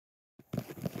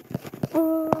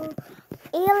Uh,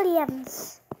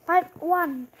 Aliens Part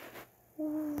 1.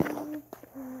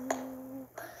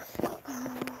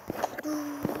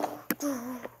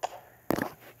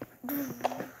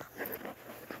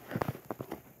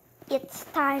 It's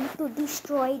time to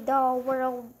destroy the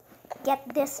world. Get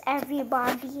this,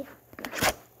 everybody.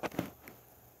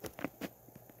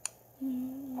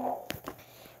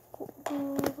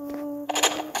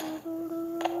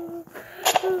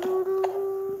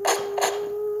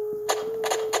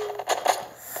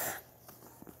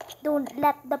 Don't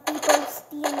let the people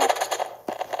steal it.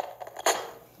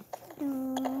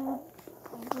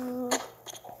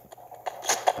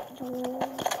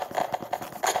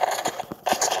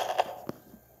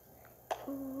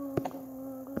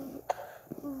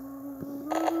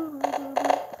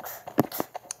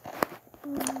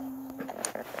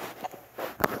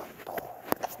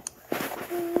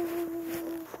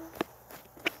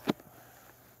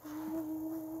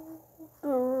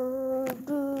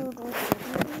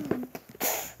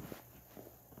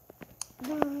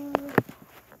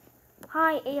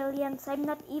 Hi aliens, I'm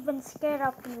not even scared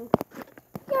of you.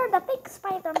 You're the big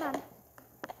Spider-Man.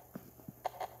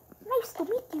 Nice to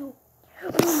meet you.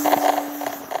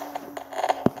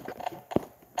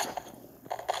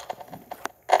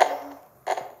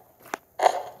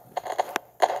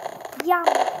 Yum.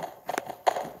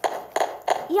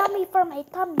 Yummy for my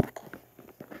tummy.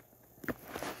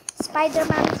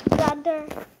 Spider-Man's brother.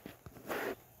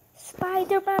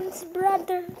 Spider-Man's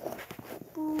brother.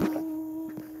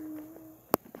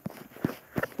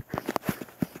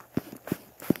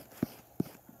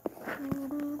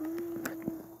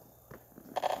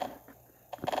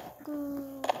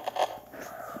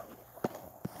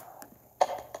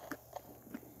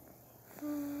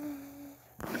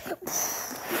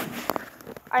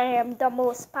 I am the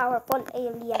most powerful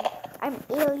alien. I'm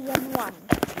Alien 1.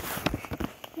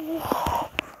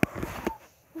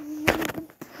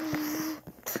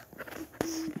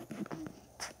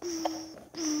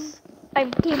 I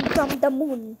came from the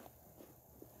moon.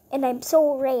 And I'm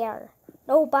so rare.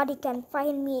 Nobody can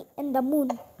find me in the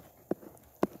moon.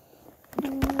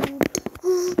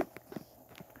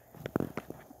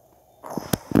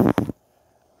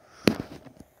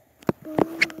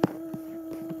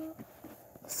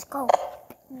 Let's go.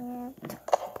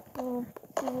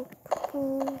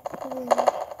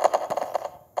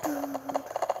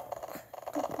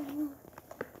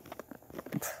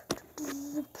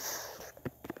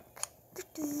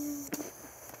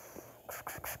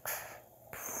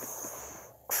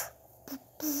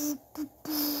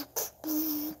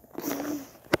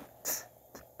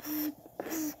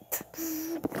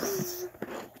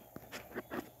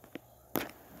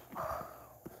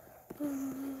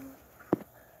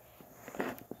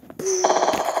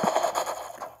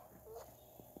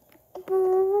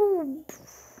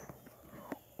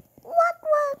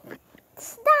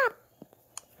 What's that?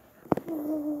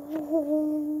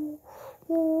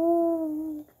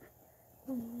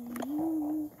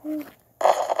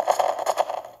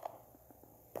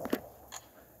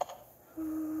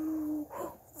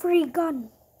 Free gun.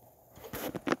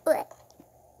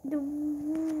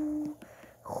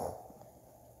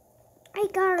 I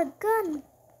got a gun.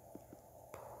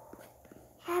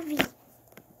 Heavy.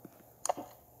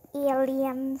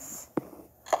 Aliens.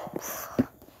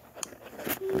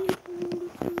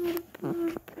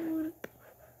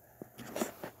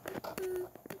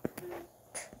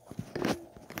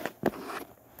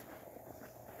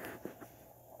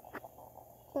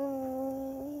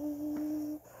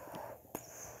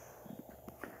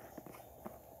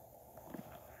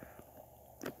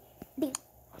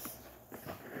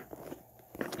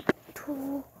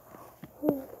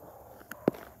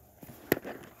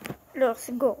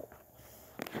 Let's go.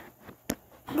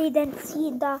 Didn't see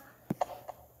the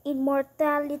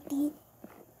immortality.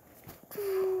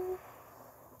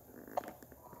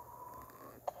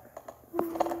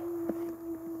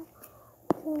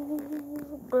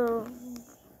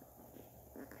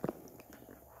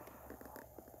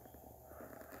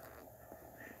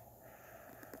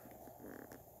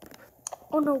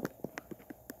 Oh no.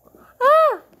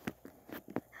 Ah!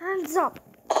 Hands up.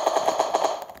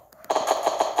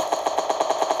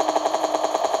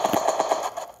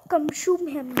 Consume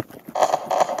him.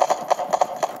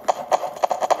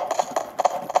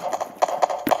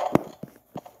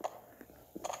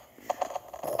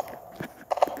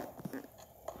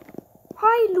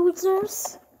 Hi,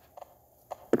 losers.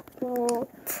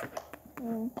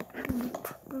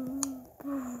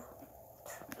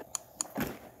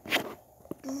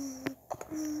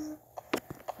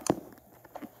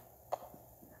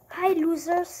 Hi,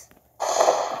 losers.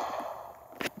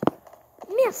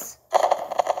 Miss.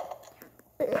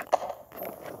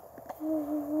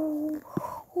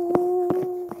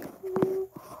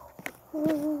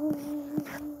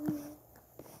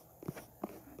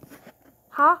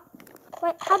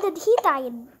 he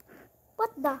died.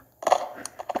 What the?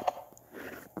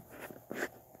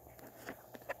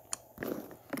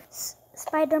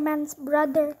 Spider-Man's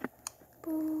brother.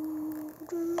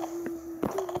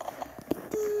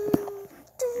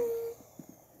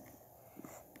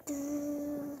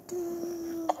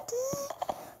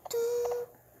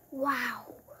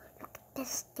 Wow, look at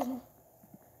this thing.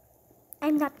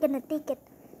 I'm not gonna take it.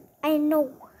 I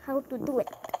know how to do it.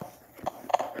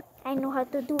 I know how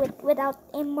to do it without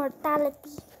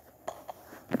immortality.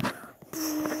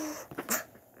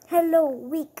 Hello,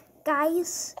 weak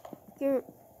guys. Your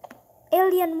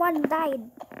alien one died.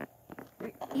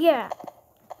 Yeah.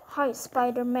 Hi,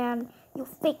 Spider-Man. You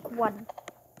fake one.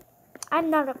 I'm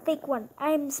not a fake one.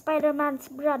 I'm Spider-Man's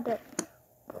brother.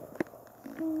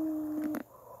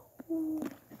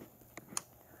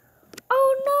 Oh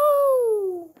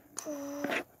no!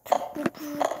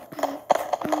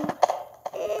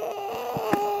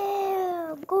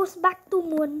 Goes back to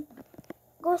moon.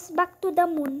 Goes back to the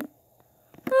moon.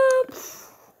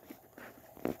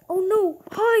 Oh no!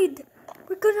 Hide!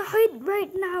 We're gonna hide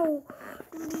right now.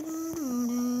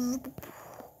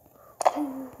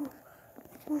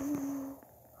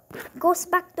 Goes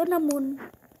back to the moon.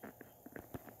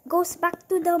 Goes back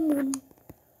to the moon.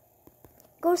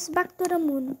 Goes back to the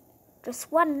moon. There's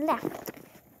one left.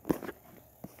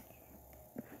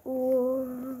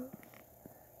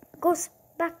 Goes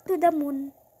back to the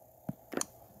moon.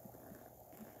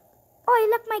 Oh, I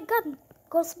left my gun.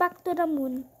 Goes back to the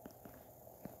moon.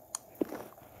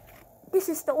 This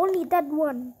is the only dead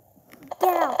one.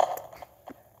 Get out.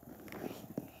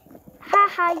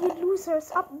 Haha, you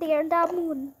losers up there in the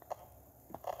moon.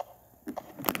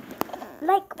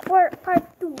 Like for part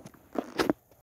 2.